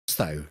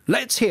though.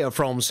 Let's hear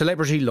from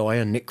celebrity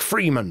lawyer Nick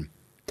Freeman.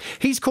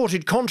 He's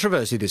courted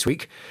controversy this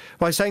week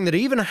by saying that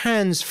even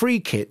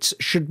hands-free kits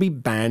should be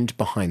banned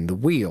behind the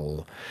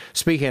wheel.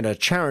 Speaking at a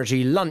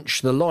charity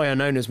lunch, the lawyer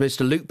known as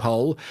Mr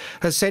Loophole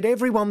has said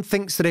everyone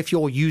thinks that if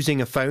you're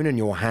using a phone and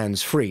you're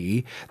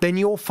hands-free, then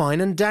you're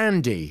fine and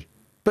dandy.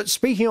 But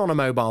speaking on a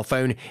mobile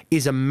phone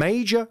is a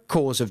major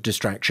cause of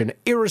distraction,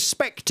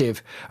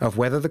 irrespective of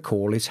whether the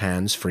call is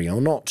hands-free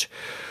or not.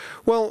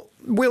 Well,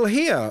 we'll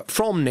hear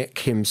from Nick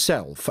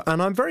himself,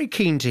 and I'm very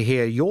keen to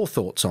hear your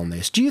thoughts on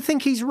this. Do you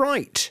think he's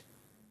right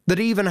that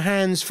even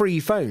hands-free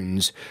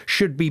phones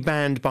should be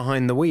banned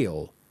behind the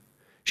wheel?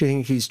 Do you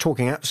think he's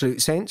talking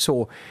absolute sense,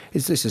 or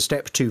is this a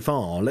step too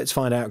far? Let's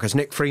find out, because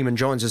Nick Freeman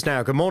joins us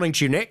now. Good morning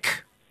to you,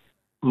 Nick.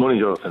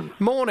 Morning, Jonathan.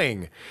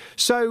 Morning.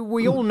 So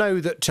we all know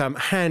that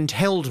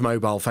handheld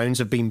mobile phones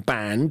have been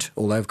banned,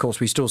 although, of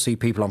course, we still see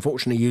people,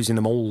 unfortunately, using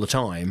them all the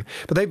time.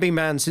 But they've been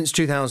banned since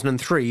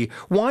 2003.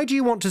 Why do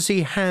you want to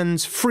see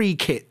hands-free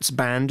kits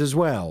banned as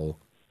well?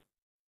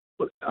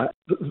 Well,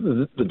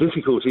 the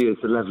difficulty is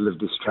the level of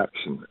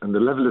distraction. And the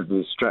level of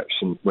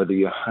distraction, whether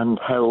you're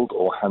handheld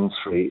or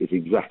hands-free, is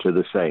exactly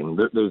the same.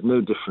 There's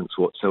no difference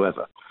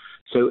whatsoever.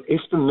 So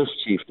if the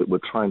mischief that we're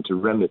trying to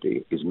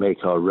remedy is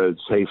make our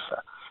roads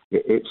safer,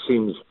 it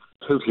seems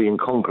totally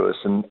incongruous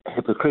and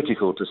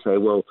hypocritical to say,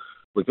 well,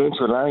 we're going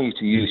to allow you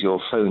to use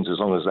your phones as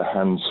long as they're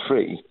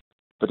hands-free,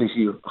 but if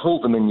you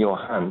hold them in your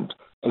hand,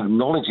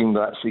 acknowledging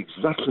that's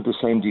exactly the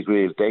same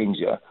degree of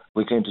danger,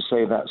 we're going to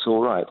say that's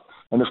all right.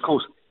 And, of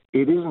course,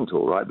 it isn't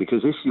all right,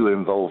 because if you were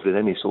involved in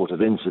any sort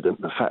of incident,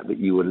 the fact that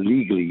you were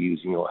legally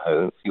using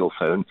your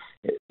phone,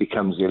 it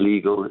becomes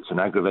illegal, it's an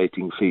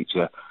aggravating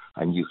feature,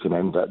 and you can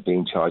end up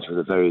being charged with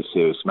a very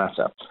serious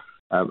matter.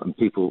 And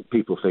people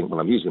think, well,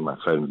 I'm using my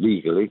phone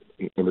legally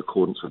in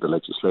accordance with the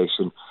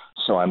legislation,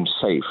 so I'm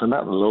safe. And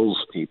that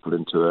lulls people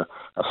into a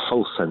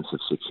false sense of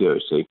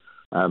security.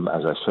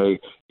 As I say,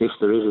 if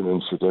there is an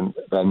incident,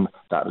 then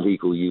that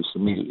legal use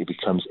immediately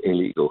becomes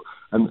illegal.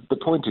 And the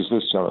point is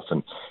this,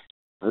 Jonathan,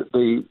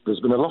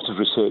 there's been a lot of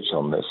research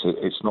on this.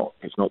 It's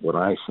not what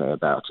I say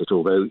about it,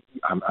 although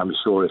I'm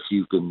sure if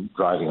you've been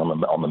driving on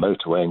the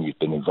motorway and you've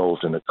been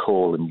involved in a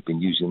call and you've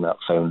been using that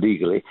phone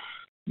legally,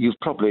 you've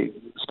probably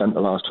spent the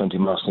last 20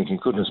 miles thinking,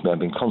 goodness me, I've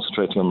been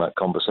concentrating on that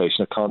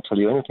conversation. I can't tell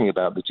you anything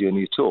about the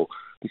journey at all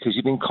because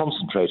you've been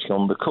concentrating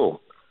on the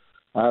call.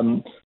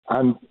 And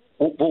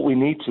what we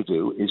need to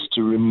do is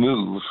to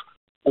remove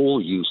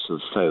all use of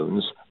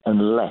phones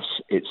unless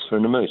it's for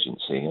an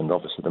emergency. And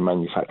obviously the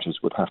manufacturers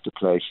would have to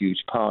play a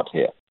huge part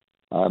here.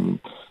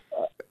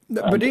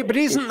 But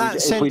isn't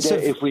that sense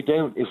of... If we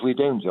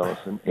don't,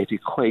 Jonathan, it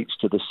equates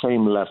to the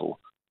same level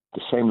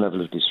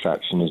of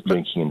distraction as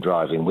drinking and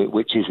driving,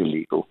 which is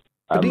illegal.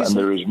 And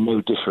there is no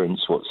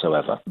difference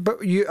whatsoever.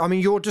 But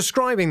you're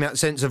describing that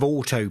sense of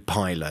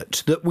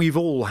autopilot that we've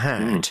all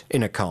had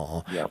in a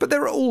car. Yeah. But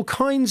there are all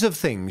kinds of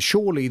things,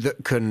 surely,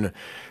 that can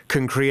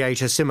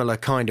create a similar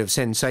kind of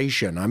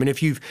sensation. I mean,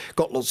 if you've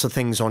got lots of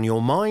things on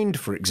your mind,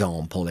 for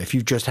example, if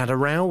you've just had a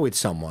row with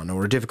someone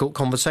or a difficult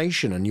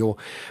conversation and you're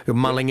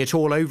mulling it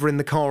all over in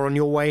the car on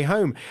your way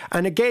home.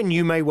 And again,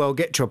 you may well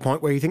get to a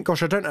point where you think,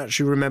 gosh, I don't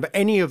actually remember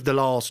any of the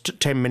last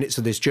 10 minutes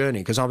of this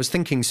journey because I was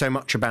thinking so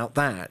much about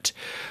that.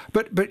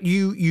 But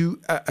you,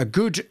 a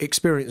good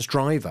experienced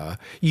driver,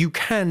 you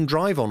can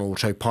drive on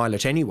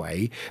autopilot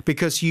anyway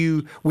because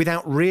you,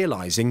 without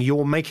realising,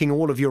 you're making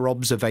all of your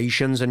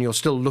observations and you're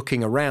still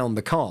looking around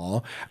the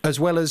car as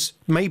well as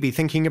maybe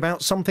thinking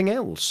about something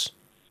else.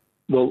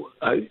 Well,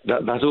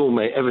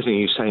 everything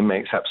you say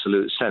makes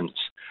absolute sense.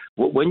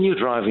 When you're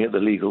driving at the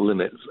legal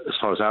limit, as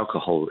far as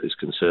alcohol is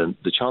concerned,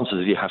 the chances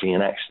of you having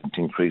an accident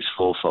increase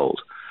fourfold.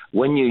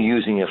 When you're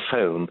using a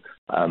phone,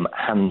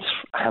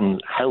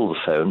 handheld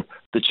phone,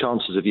 the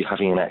chances of you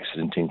having an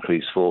accident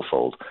increase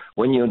fourfold.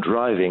 When you're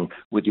driving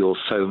with your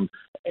phone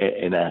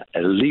in a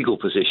legal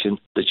position,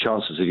 the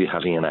chances of you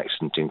having an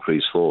accident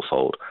increase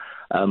fourfold.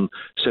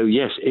 So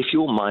yes, if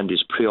your mind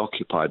is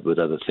preoccupied with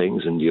other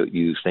things and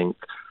you think,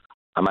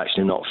 I'm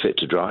actually not fit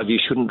to drive, you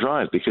shouldn't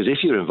drive, because if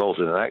you're involved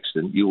in an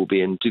accident, you will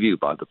be interviewed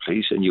by the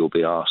police and you'll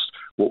be asked,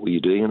 what were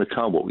you doing in the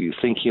car? What were you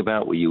thinking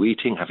about? Were you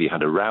eating? Have you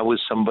had a row with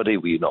somebody?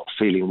 Were you not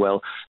feeling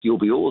well? You'll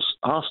be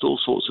asked all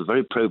sorts of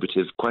very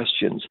probative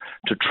questions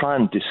to try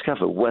and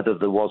discover whether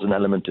there was an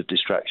element of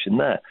distraction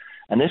there.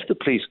 And if the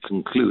police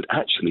conclude,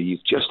 actually,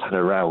 you've just had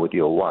a row with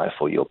your wife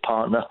or your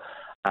partner,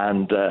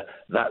 and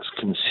that's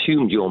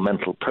consumed your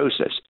mental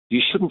process, you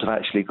shouldn't have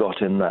actually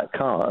got in that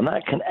car. And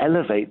that can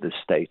elevate the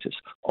status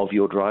of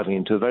your driving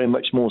into a very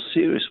much more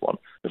serious one.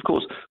 Of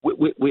course,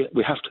 we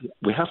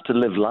have to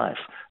live life.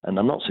 And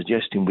I'm not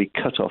suggesting we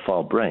cut off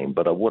our brain,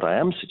 but what I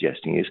am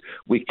suggesting is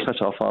we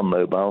cut off our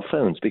mobile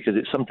phones, because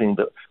it's something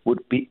that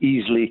would be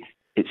easily...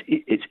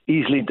 It's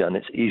easily done,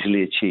 it's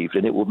easily achieved,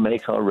 and it will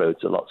make our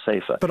roads a lot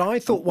safer. But I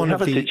thought we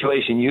have a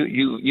situation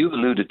you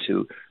alluded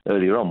to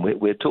earlier on.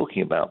 We're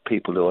talking about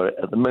people who are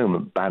at the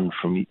moment banned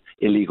from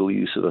illegal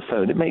use of a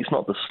phone. It makes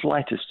not the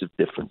slightest of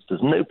difference.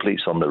 There's no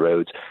police on the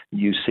roads.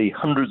 You see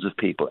hundreds of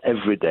people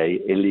every day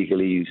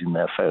illegally using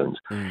their phones.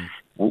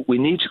 We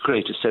need to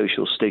create a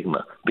social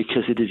stigma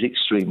because it is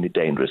extremely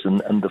dangerous, and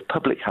the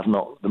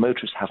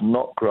motorists have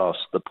not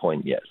grasped the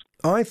point yet.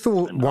 I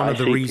thought one of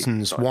the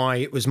reasons why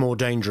it was more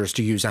dangerous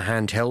to use a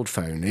handheld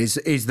phone is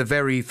the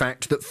very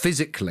fact that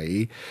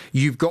physically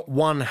you've got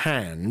one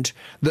hand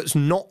that's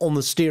not on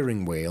the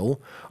steering wheel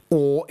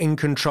or in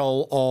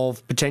control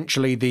of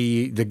potentially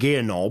the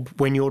gear knob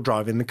when you're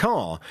driving the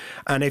car.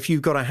 And if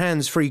you've got a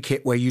hands-free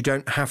kit where you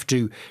don't have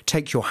to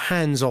take your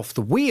hands off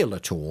the wheel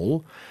at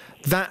all,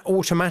 that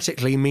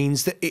automatically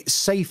means that it's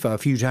safer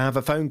for you to have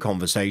a phone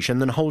conversation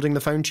than holding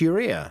the phone to your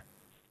ear.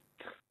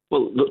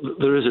 Well,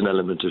 there is an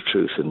element of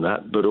truth in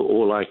that, but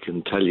all I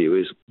can tell you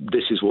is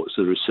this is what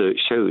the research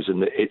shows,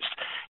 and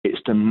it's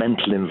the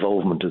mental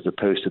involvement as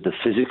opposed to the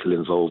physical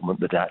involvement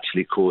that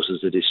actually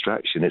causes the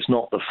distraction. It's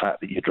not the fact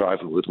that you're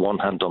driving with one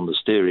hand on the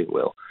steering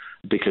wheel,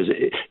 because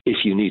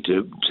if you need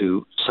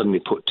to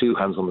suddenly put two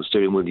hands on the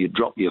steering wheel, you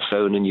drop your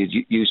phone and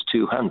you use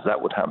two hands,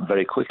 that would happen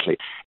very quickly.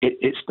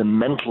 It's the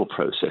mental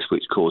process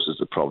which causes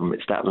the problem.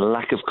 It's that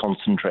lack of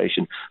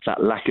concentration,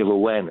 that lack of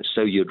awareness.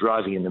 So you're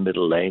driving in the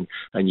middle lane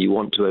and you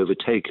want to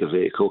overtake a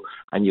vehicle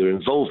and you're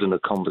involved in a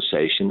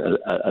conversation,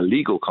 a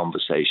legal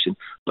conversation,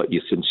 but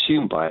you're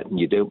consumed by it and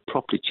you don't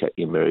properly check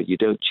your mirror, you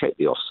don't check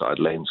the offside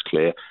lanes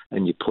clear,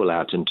 and you pull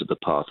out into the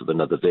path of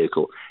another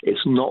vehicle.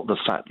 It's not the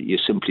fact that you're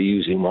simply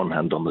using one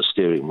hand on the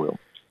steering wheel.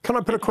 Can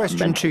I put a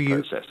question to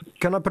you?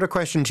 Can I put a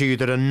question to you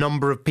that a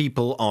number of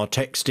people are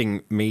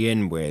texting me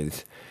in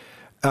with?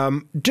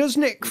 Does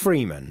Nick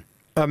Freeman,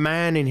 a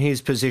man in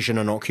his position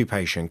and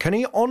occupation, can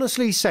he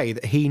honestly say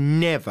that he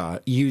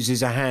never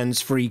uses a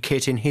hands-free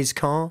kit in his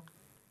car?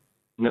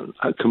 No,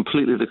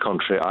 completely the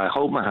contrary. I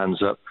hold my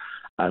hands up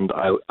and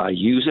I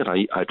use it.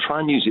 I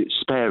try and use it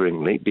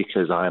sparingly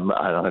because I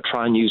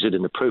try and use it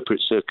in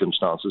appropriate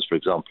circumstances, for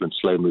example, in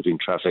slow-moving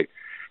traffic,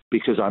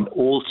 because I'm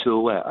all too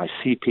aware. I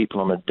see people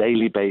on a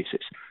daily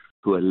basis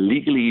who are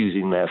legally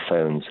using their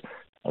phones,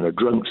 and a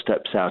drunk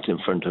steps out in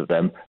front of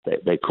them.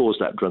 They cause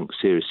that drunk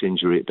serious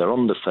injury. They're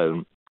on the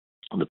phone,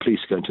 and the police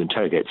are going to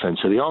interrogate the phone.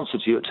 So the answer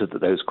to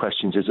those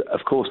questions is,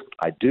 of course,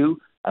 I do,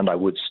 and I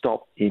would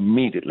stop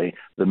immediately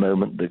the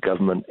moment the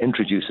government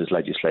introduces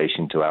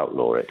legislation to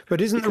outlaw it.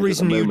 But isn't the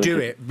reason you do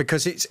it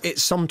because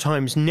it's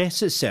sometimes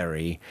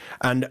necessary?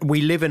 And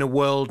we live in a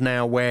world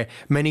now where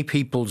many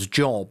people's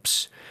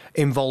jobs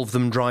involve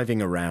them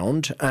driving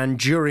around, and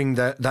during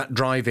that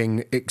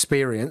driving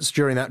experience,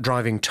 during that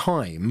driving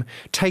time,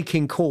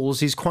 taking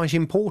calls is quite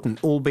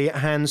important, albeit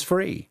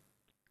hands-free.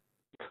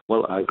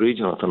 Well, I agree,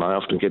 Jonathan. I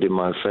often get in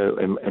my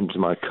phone, into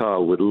my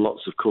car with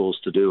lots of calls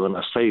to do, and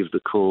I save the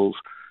calls,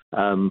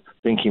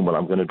 thinking, well,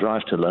 I'm going to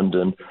drive to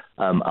London.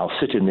 I'll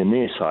sit in the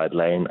near side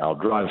lane. I'll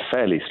drive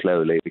fairly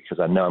slowly because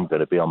I know I'm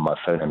going to be on my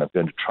phone and I'm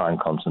going to try and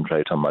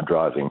concentrate on my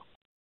driving.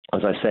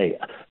 As I say,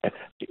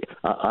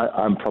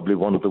 I'm probably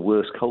one of the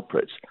worst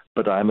culprits,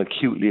 but I'm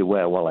acutely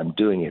aware while I'm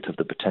doing it of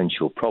the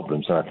potential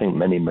problems, and I think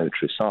many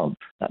motorists aren't.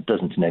 That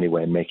doesn't in any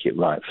way make it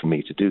right for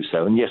me to do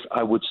so. And yes,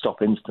 I would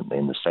stop instantly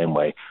in the same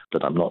way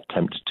that I'm not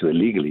tempted to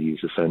illegally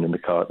use a phone in the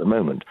car at the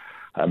moment.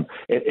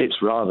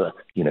 It's rather,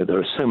 there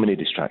are so many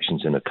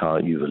distractions in a car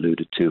you've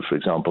alluded to. For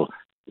example,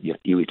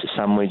 you eat a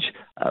sandwich,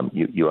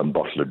 you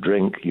unbottle a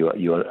drink, you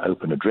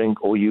open a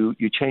drink, or you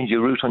change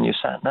your route on your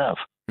sat-nav.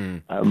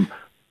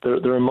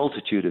 There are a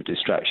multitude of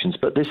distractions,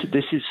 but this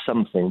is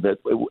something that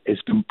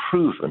has been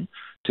proven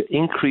to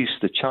increase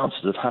the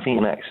chances of having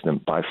an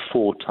accident by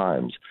 4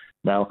 times.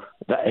 Now,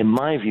 in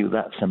my view,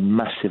 that's a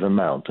massive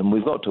amount, and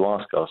we've got to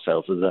ask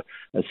ourselves as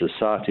a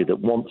society that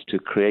wants to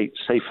create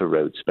safer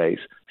road space,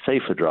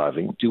 safer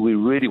driving, do we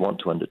really want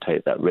to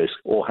undertake that risk,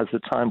 or has the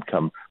time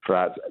come for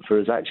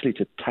us actually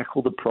to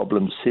tackle the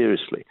problem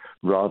seriously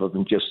rather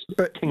than just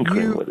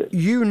tinkering with it?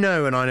 You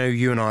know, and I know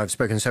you and I have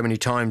spoken so many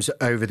times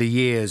over the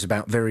years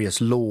about various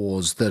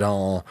laws that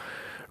are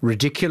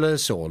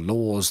ridiculous or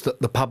laws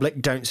that the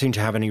public don't seem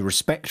to have any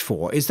respect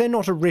for. Is there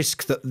not a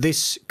risk that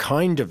this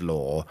kind of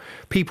law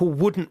people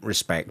wouldn't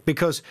respect?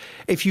 Because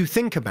if you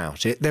think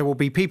about it, there will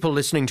be people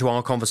listening to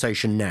our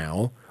conversation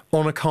now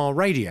on a car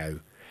radio,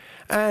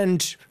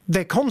 and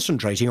they're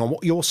concentrating on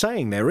what you're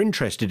saying. They're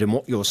interested in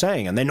what you're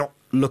saying, and they're not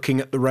looking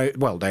at the road.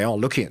 Well, they are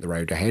looking at the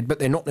road ahead, but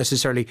they're not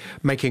necessarily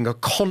making a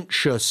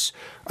conscious,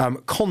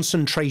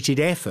 concentrated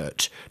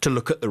effort to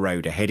look at the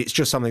road ahead. It's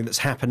just something that's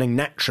happening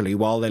naturally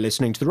while they're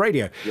listening to the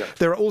radio. Yeah.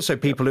 There are also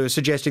people who are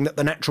suggesting that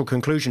the natural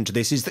conclusion to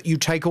this is that you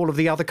take all of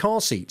the other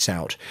car seats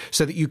out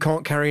so that you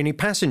can't carry any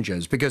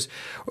passengers, because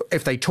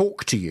if they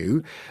talk to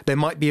you, there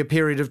might be a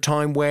period of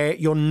time where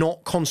you're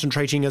not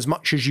concentrating as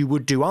much as you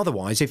would do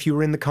otherwise if you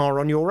were in the car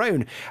on your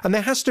own. And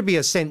there has to be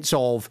a sense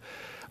of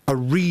a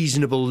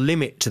reasonable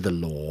limit to the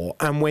law,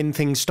 and when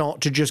things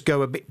start to just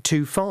go a bit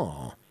too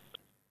far.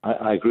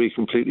 I agree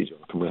completely,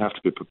 Jonathan. We have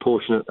to be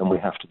proportionate and we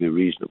have to be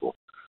reasonable.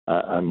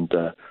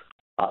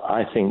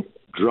 I think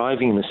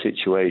driving in a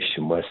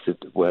situation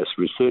where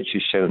research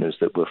has shown us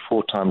that we're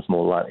 4 times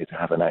more likely to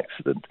have an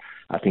accident,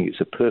 I think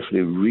it's a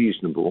perfectly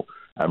reasonable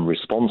and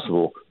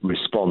responsible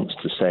response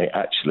to say,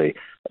 actually,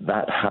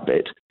 that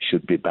habit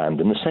should be banned.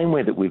 In the same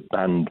way that we've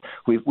banned,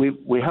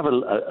 we have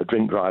a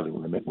drink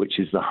driving limit, which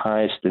is the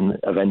highest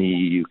of any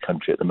EU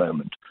country at the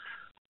moment.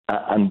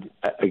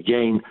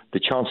 Again, the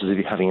chances of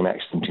you having an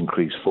accident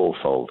increase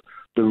fourfold.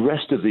 The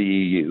rest of the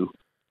EU,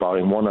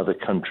 barring one other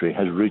country,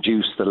 has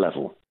reduced the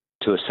level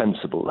to a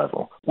sensible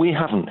level. We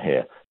haven't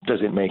here. Does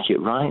it make it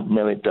right?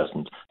 No, it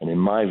doesn't. And in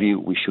my view,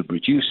 we should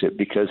reduce it,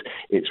 because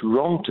it's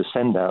wrong to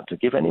send out, to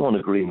give anyone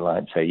a green light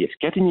and say, yes,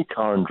 get in your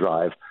car and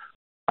drive,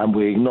 and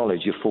we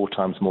acknowledge you're 4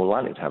 times more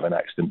likely to have an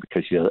accident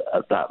because you're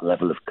at that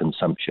level of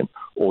consumption,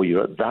 or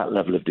you're at that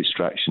level of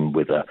distraction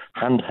with a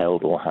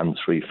handheld or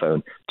hands-free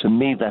phone. To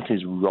me, that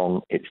is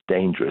wrong. It's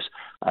dangerous.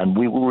 And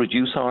we will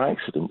reduce our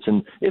accidents.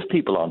 And if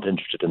people aren't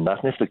interested in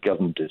that, and if the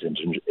government isn't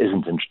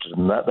interested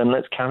in that, then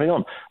let's carry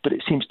on. But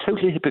it seems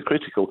totally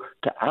hypocritical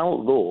to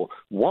outlaw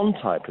one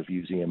type of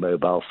using a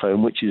mobile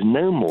phone, which is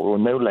no more or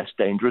no less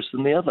dangerous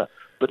than the other.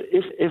 But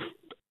if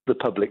the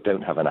public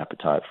don't have an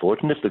appetite for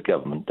it, and if the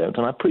government don't,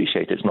 and I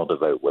appreciate it's not a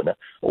vote winner,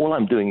 all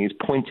I'm doing is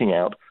pointing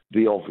out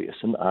the obvious,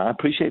 and I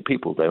appreciate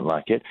people don't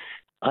like it.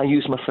 I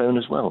use my phone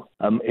as well.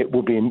 It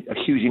will be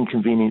a huge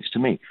inconvenience to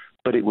me,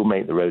 but it will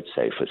make the road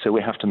safer. So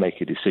we have to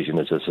make a decision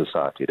as a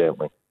society, don't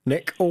we?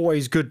 Nick,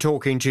 always good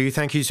talking to you.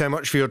 Thank you so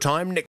much for your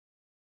time. Nick